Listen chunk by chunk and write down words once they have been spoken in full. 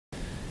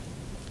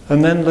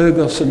And then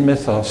logos and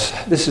mythos.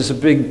 This is a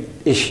big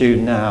issue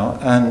now,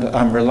 and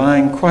I'm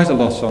relying quite a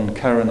lot on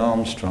Karen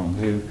Armstrong,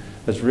 who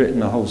has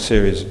written a whole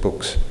series of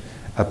books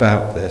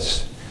about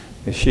this.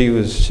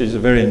 She's a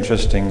very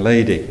interesting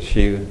lady.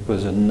 She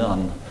was a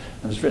nun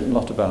and has written a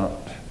lot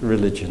about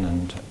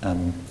religion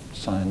and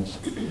science.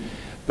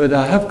 But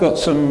I have got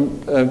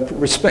some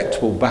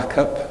respectable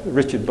backup.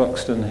 Richard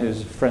Buxton,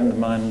 who's a friend of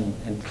mine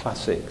in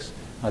classics,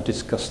 I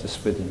discussed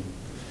this with him.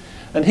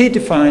 And he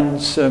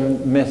defines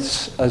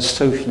myths as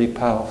socially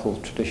powerful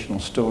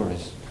traditional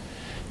stories.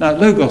 Now,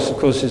 logos, of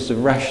course, is the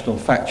rational,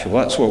 factual.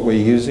 That's what we're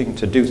using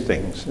to do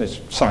things. It's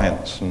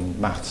science and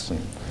maths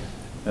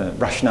and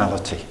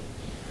rationality.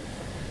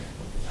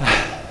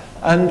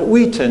 And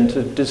we tend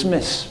to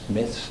dismiss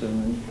myths,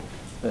 and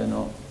they're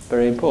not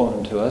very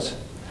important to us.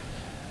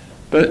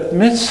 But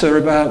myths are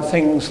about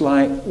things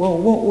like, well,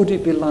 what would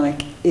it be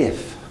like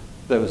if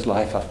there was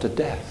life after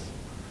death?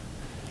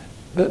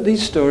 But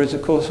these stories,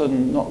 of course, are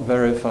not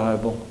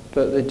verifiable,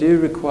 but they do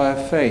require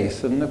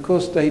faith, and of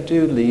course they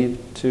do lead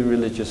to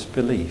religious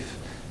belief.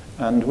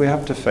 And we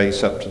have to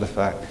face up to the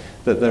fact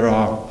that there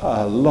are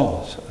a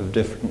lot of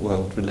different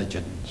world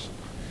religions.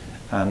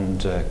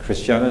 And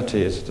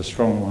Christianity is the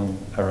strong one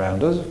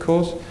around us, of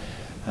course,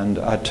 and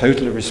I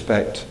totally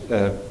respect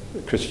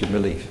Christian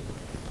belief.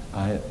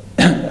 I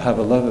have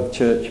a love of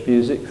church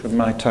music from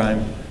my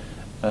time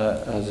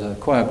as a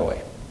choir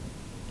boy.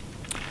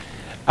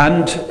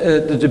 And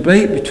the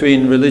debate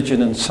between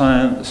religion and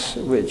science,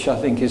 which I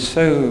think is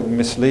so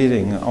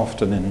misleading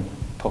often in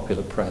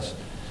popular press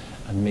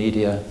and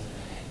media,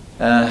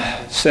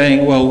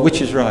 saying, well,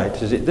 which is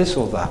right? Is it this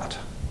or that?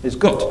 It's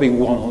got to be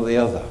one or the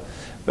other.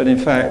 But in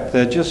fact,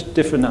 they're just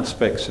different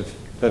aspects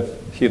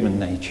of human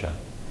nature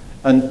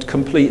and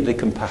completely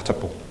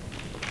compatible.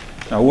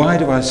 Now, why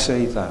do I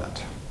say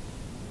that?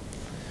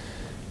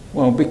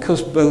 Well,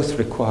 because both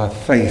require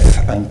faith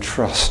and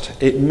trust.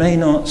 It may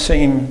not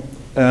seem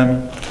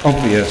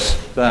obvious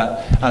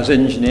that as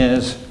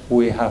engineers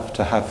we have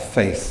to have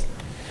faith.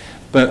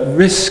 But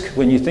risk,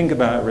 when you think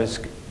about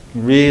risk,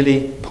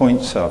 really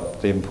points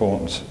up the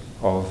importance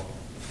of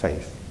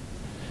faith.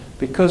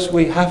 Because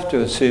we have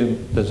to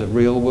assume there's a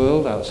real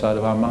world outside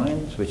of our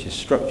minds, which is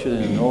structured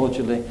in an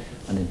orderly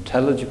and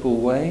intelligible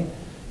way.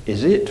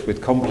 Is it?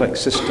 With complex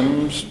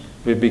systems,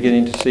 we're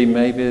beginning to see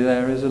maybe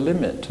there is a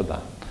limit to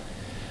that.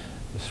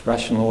 This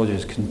rational order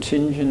is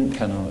contingent,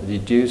 cannot be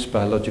deduced,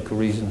 biological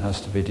reason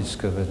has to be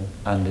discovered,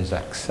 and is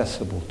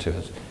accessible to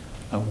us.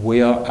 And we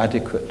are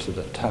adequate to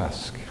the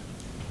task.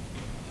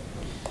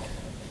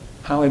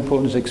 How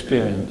important is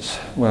experience?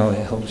 Well,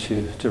 it helps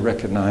you to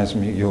recognize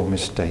your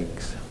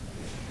mistakes.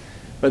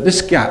 But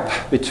this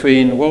gap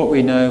between what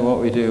we know, what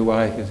we do,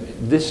 why,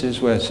 this is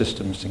where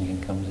systems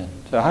thinking comes in.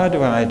 So how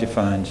do I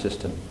define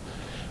system?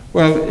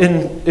 Well,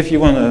 if you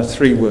want a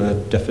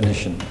three-word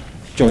definition,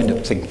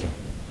 joined-up thinking.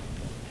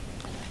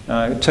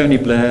 Tony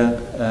Blair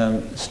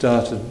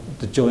started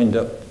the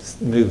joined-up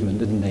movement,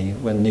 didn't he,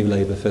 when New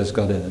Labour first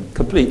got in, and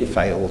completely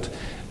failed.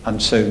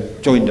 And so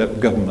joined-up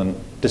government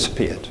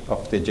disappeared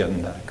off the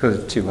agenda because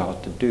it's too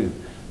hard to do.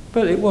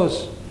 But it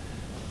was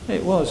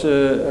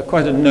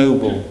quite a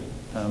noble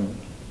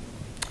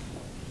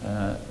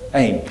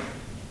aim.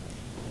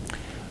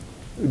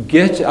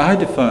 I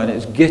define it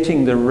as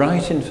getting the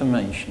right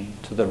information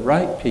to the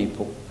right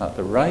people at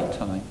the right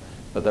time,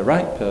 for the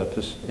right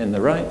purpose, in the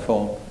right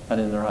form,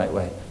 and in the right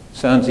way.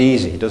 Sounds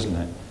easy, doesn't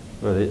it?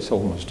 But it's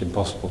almost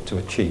impossible to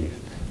achieve.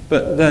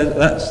 But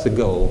that's the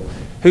goal.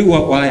 Who,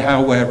 what, why,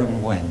 how, where,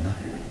 and when.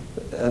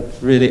 A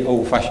really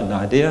old-fashioned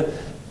idea,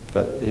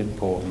 but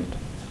important.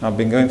 I've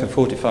been going for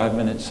 45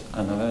 minutes,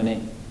 and I've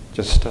only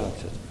just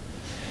started.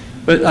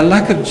 But a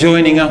lack of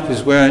joining up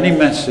is where any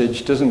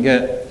message doesn't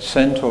get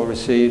sent or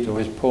received, or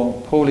is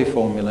poorly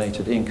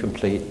formulated,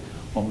 incomplete,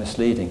 or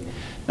misleading.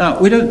 Now,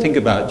 we don't think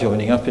about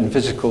joining up in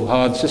physical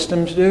hard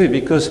systems, do we?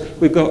 Because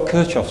we've got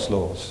Kirchhoff's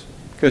laws.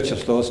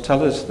 Kirchhoff's laws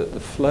tell us that the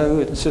flow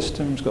in the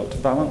system's got to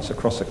balance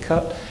across a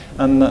cut,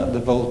 and that the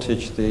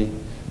voltage, the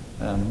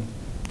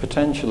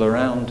potential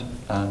around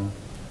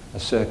a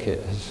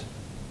circuit has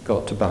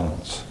got to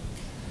balance.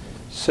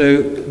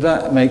 So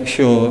that makes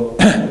sure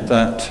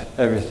that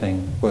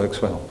everything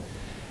works well.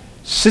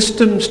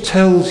 Systems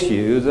tells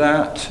you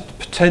that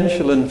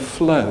potential and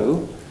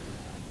flow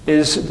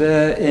is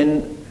there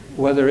in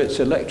whether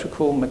it's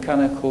electrical,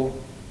 mechanical,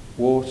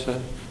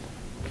 water,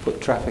 put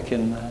traffic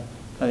in there.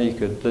 And you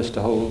could list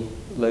a whole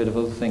load of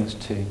other things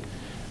too.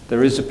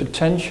 There is a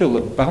potential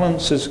that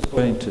balances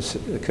according to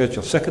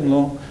Kirchhoff's second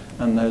law,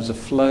 and there's a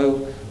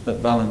flow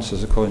that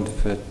balances according to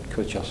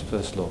Kirchhoff's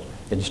first law.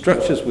 In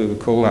structures we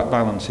would call that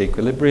balance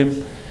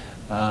equilibrium,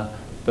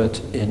 but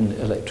in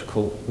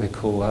electrical we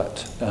call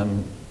that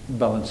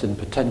balance in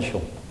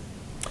potential.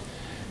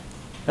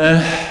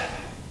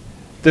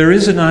 There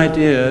is an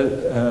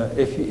idea,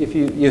 if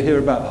you hear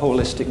about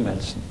holistic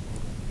medicine,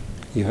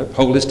 you have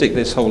holistic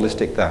this,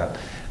 holistic that.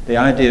 The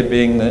idea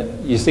being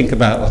that you think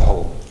about the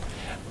whole.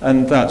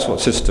 And that's what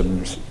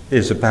systems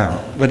is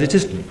about. But it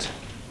isn't.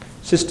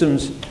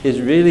 Systems is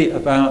really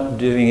about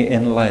doing it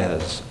in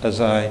layers, as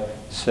I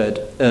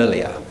said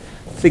earlier.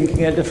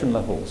 thinking at different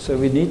levels. So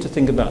we need to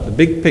think about the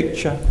big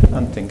picture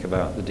and think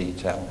about the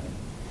detail.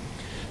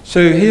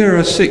 So here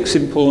are 6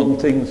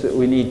 important things that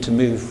we need to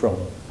move from.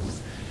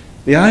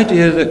 The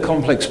idea that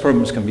complex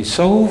problems can be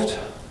solved,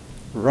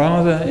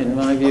 rather, in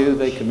my view,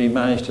 they can be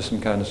managed to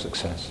some kind of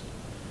success.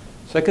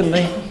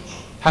 Secondly,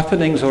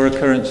 happenings or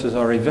occurrences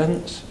are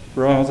events,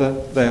 rather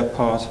they are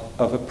part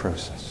of a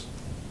process.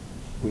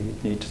 We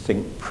need to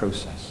think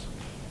process.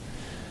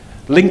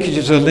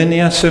 Linkages are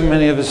linear, so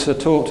many of us are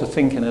taught to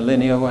think in a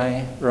linear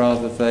way,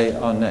 rather they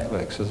are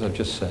networks, as I've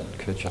just said,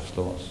 Kirchhoff's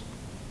laws.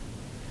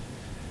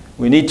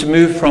 We need to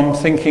move from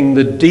thinking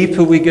the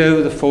deeper we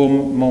go, the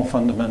more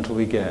fundamental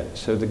we get.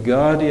 So the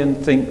Guardian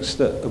thinks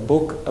that a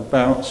book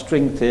about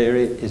string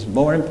theory is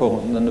more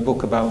important than a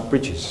book about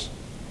bridges.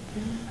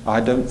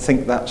 I don't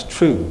think that's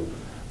true,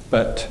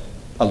 but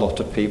a lot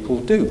of people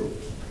do,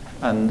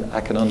 and I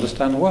can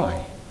understand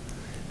why.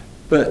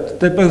 But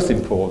they're both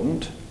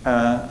important,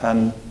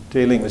 and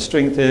dealing with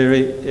string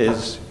theory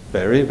is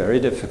very, very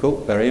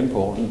difficult, very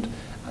important,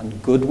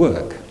 and good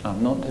work.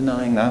 I'm not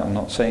denying that, I'm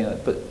not saying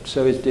that, but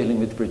so is dealing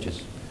with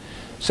bridges.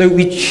 So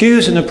we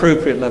choose an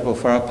appropriate level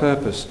for our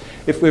purpose.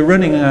 If we're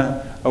running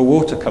a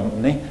water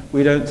company,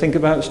 we don't think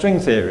about string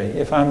theory.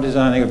 If I'm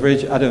designing a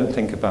bridge, I don't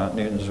think about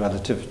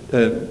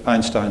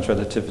Einstein's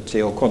relativity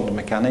or quantum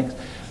mechanics.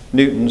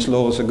 Newton's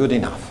laws are good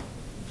enough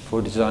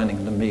for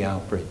designing the Meow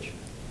bridge.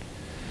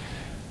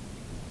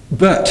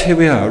 But here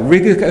we are,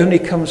 rigor only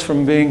comes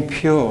from being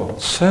pure.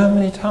 So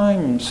many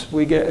times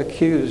we get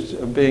accused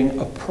of being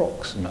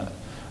approximate,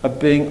 of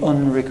being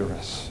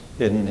unrigorous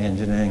in the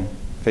engineering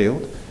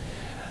field.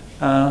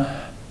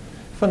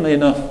 Funnily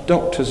enough,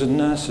 doctors and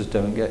nurses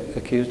don't get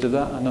accused of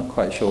that. I'm not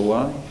quite sure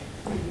why.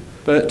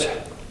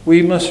 But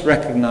we must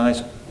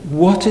recognize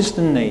what is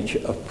the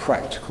nature of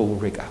practical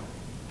rigor.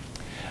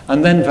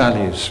 And then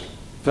values.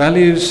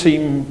 Values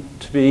seem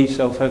to be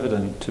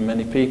self-evident to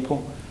many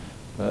people.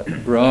 But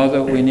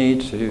rather we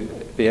need to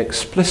be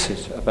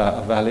explicit about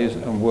our values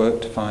and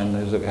work to find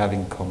those that we have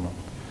in common,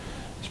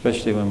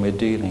 especially when we're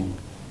dealing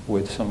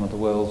with some of the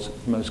world's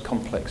most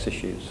complex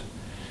issues.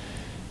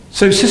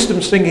 So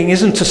systems thinking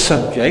isn't a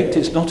subject,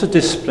 it's not a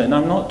discipline.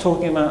 I'm not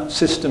talking about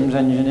systems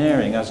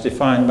engineering as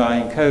defined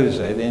by INCOSE,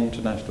 the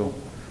International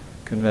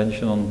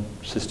Convention on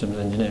Systems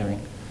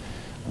Engineering.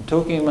 I'm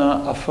talking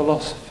about a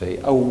philosophy,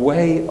 a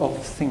way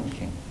of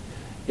thinking.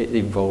 It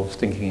involves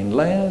thinking in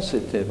layers,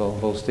 it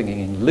involves thinking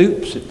in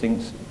loops, it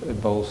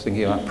involves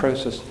thinking about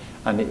process,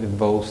 and it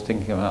involves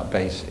thinking about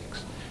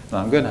basics. And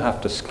I'm going to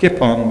have to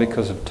skip on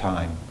because of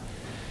time.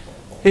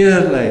 Here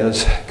are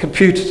layers.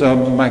 Computers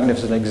are a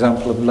magnificent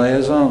example of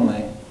layers, aren't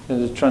they?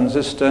 There's a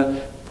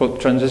transistor, put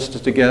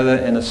transistors together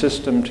in a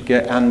system to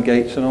get AND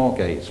gates and OR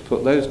gates.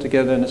 Put those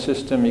together in a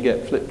system, you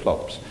get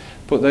flip-flops.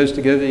 Put those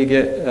together, you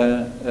get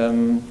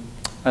an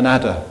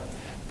adder.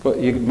 Put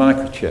your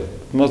microchip,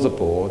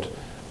 motherboard,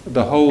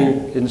 the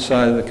whole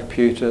inside of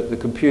the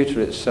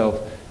computer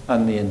itself,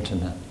 and the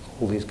internet.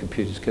 All these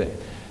computers connect.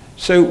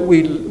 So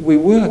we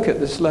work at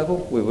this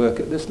level, we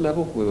work at this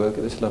level, we work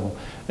at this level.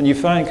 And you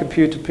find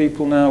computer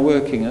people now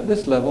working at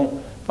this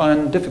level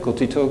find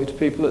difficulty talking to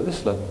people at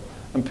this level.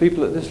 And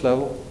people at this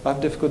level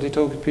have difficulty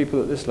talking to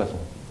people at this level.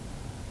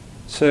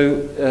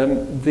 So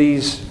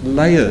these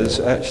layers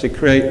actually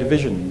create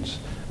divisions.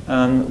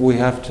 And we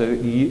have to,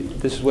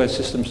 this is where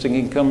systems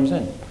thinking comes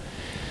in.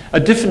 A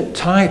different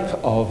type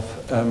of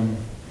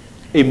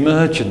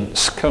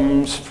emergence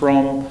comes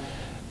from,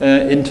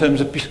 in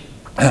terms of,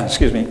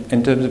 excuse me,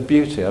 in terms of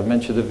beauty. I've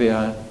mentioned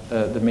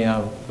the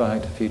Meow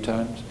Viaduct a few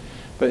times,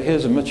 but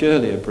here's a much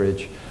earlier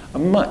bridge, a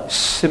much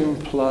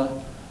simpler,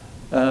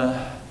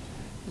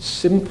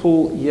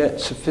 simple yet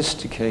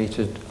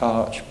sophisticated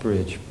arch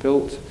bridge,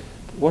 built,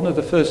 one of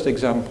the first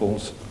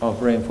examples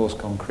of reinforced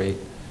concrete,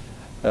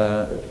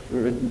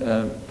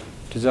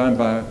 designed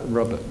by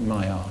Robert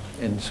Maillard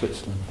in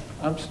Switzerland.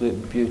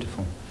 Absolutely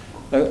beautiful.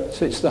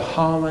 So it's the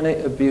harmony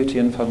of beauty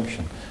and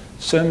function.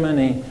 So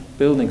many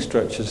building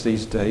structures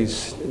these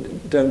days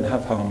don't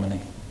have harmony.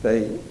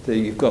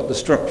 You've got the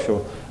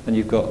structural and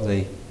you've got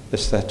the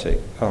aesthetic,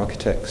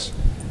 architects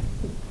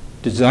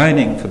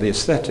designing for the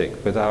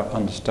aesthetic without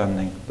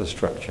understanding the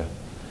structure.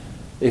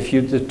 If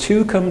the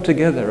two come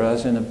together,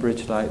 as in a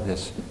bridge like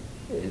this,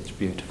 it's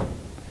beautiful.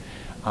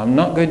 I'm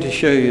not going to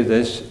show you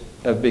this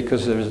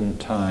because there isn't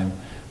time.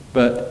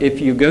 But if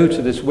you go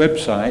to this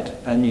website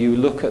and you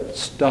look at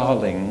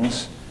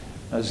starlings,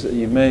 as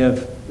you may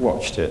have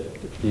watched it,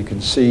 you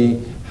can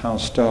see how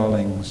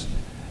starlings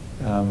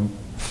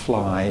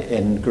fly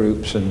in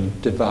groups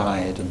and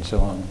divide and so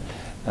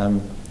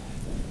on.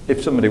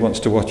 If somebody wants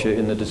to watch it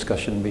in the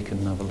discussion, we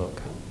can have a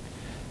look.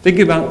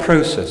 Thinking about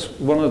process,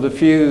 one of the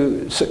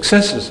few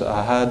successes that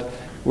I had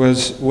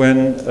was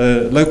when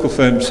a local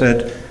firm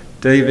said,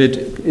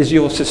 David, is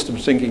your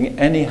systems thinking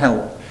any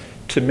help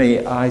to me?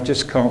 I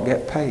just can't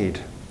get paid.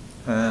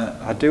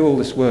 I do all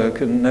this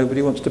work and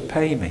nobody wants to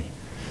pay me.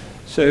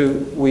 So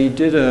we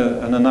did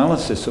an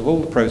analysis of all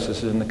the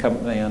processes in the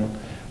company, and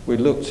we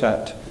looked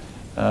at,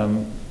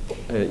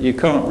 you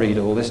can't read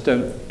all this,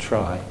 don't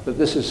try, but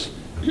this is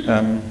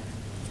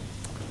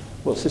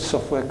what's this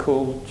software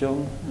called,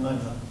 John?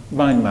 Mindmap.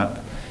 Mind map.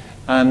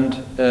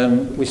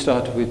 And we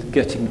started with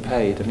getting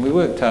paid, and we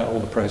worked out all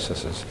the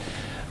processes.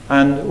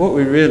 And what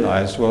we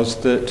realized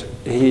was that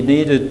he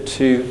needed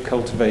to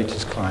cultivate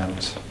his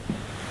clients.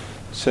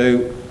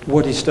 So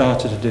what he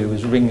started to do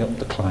was ring up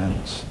the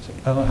clients. Say,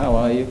 oh, how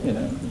are you? You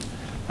know,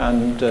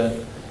 and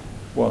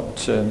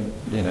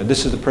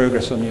this is the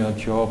progress on your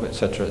job,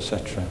 etc.,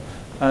 etc.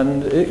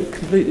 And it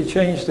completely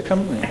changed the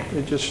company.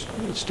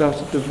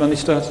 The money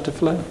started to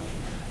flow.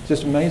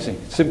 Just amazing.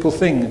 Simple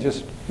thing,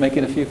 just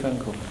making a few phone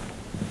calls.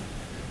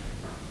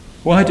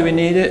 Why do we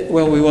need it?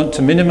 Well, we want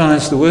to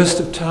minimize the worst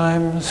of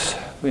times.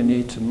 We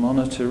need to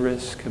monitor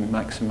risk and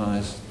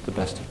maximize the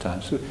best of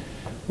times. So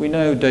we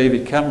know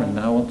David Cameron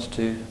now wants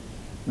to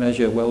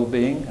measure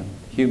well-being and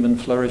human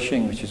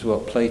flourishing, which is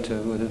what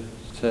Plato would have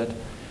said.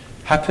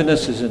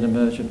 Happiness is an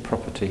emergent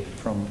property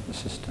from the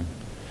system.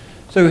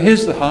 So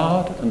here's the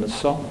hard and the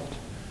soft.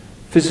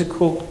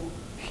 Physical,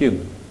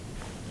 human.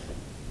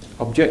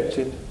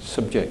 Objective,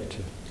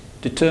 subjective.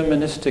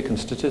 Deterministic and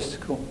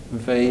statistical,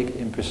 vague,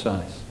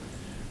 imprecise.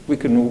 We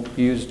can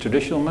use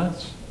traditional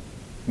maths,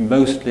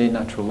 mostly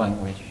natural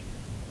language.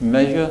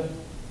 Measure,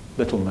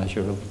 little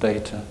measurable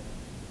data.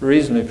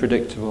 Reasonably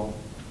predictable,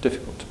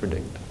 difficult to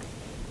predict.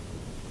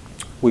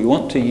 We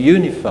want to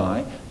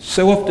unify.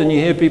 So often you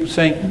hear people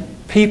saying,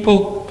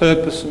 people,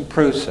 purpose and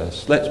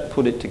process. Let's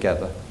put it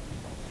together.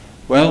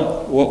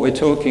 Well, what we're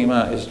talking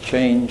about is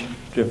change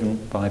driven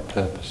by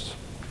purpose.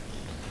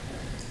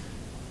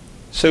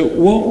 So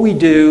what we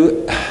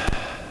do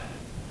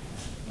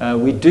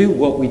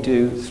what we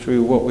do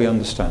through what we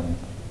understand.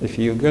 If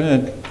you're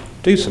going to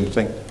do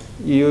something,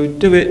 you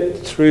do it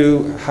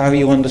through how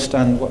you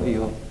understand what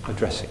you're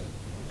addressing.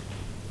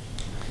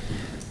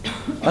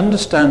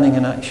 Understanding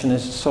and action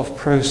is a soft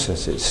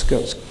process. It's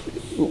got,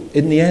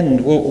 in the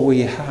end, what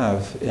we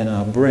have in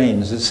our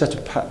brains is a set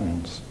of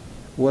patterns.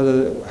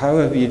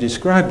 However you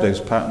describe those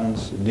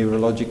patterns,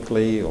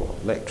 neurologically or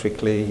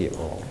electrically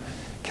or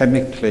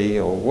chemically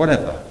or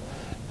whatever,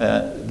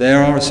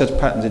 there are a set of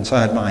patterns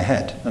inside my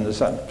head and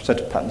there's a set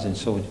of patterns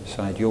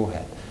inside your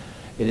head.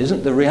 It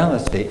isn't the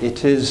reality,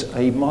 it is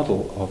a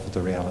model of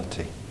the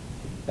reality,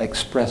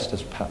 expressed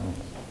as patterns.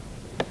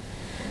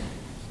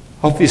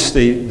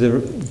 Obviously,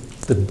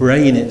 the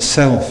brain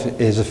itself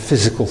is a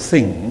physical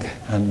thing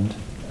and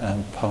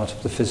part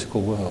of the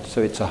physical world,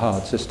 so it's a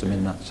hard system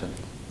in that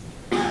sense.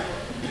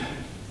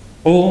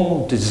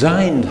 All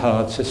designed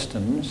hard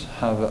systems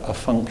have a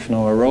function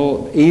or a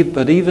role,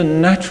 but even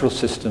natural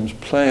systems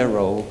play a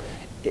role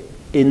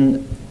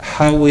in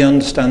how we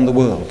understand the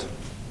world.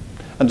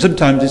 And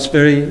sometimes it's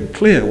very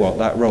clear what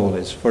that role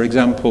is. For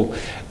example,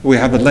 we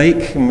have a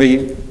lake and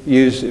we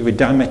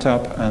dam it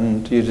up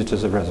and use it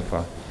as a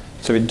reservoir.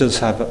 So it does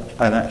have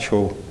an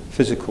actual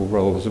physical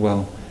role as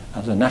well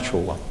as a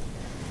natural one.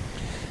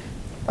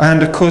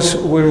 And of course,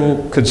 we're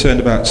all concerned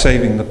about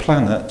saving the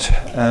planet,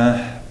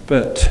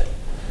 but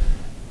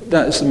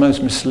that's the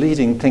most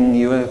misleading thing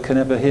you can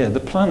ever hear. The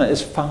planet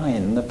is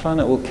fine. The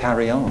planet will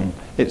carry on.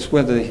 It's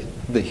whether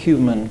the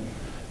human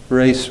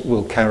race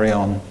will carry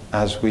on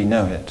as we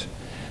know it.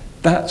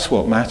 That's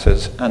what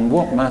matters. And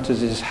what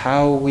matters is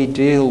how we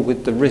deal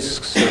with the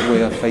risks that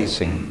we are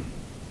facing.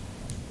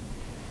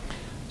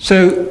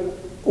 So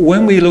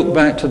when we look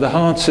back to the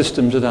hard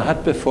systems that I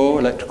had before,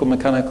 electrical,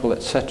 mechanical,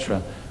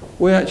 etc.,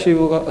 we actually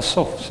have got a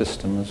soft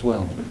system as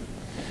well.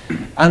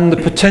 And the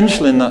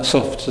potential in that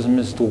soft system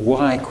is the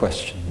why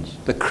questions,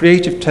 the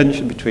creative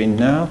tension between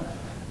now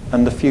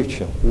and the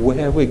future,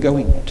 where we're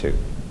going to.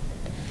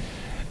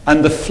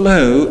 And the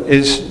flow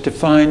is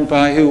defined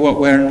by who, what,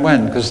 where and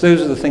when, because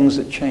those are the things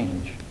that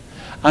change.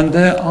 And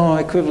there are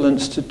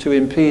equivalents to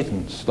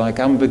impedance, like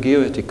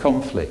ambiguity,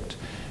 conflict,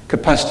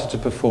 capacity to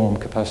perform,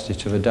 capacity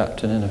to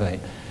adapt and innovate.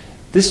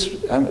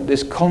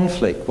 This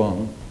conflict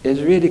one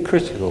is really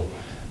critical.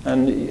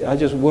 And I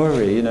just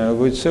worry,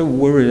 we're so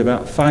worried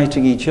about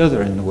fighting each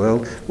other in the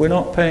world, we're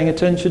not paying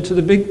attention to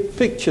the big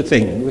picture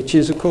thing, which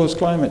is, of course,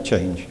 climate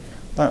change.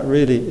 That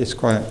really is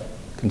quite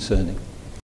concerning.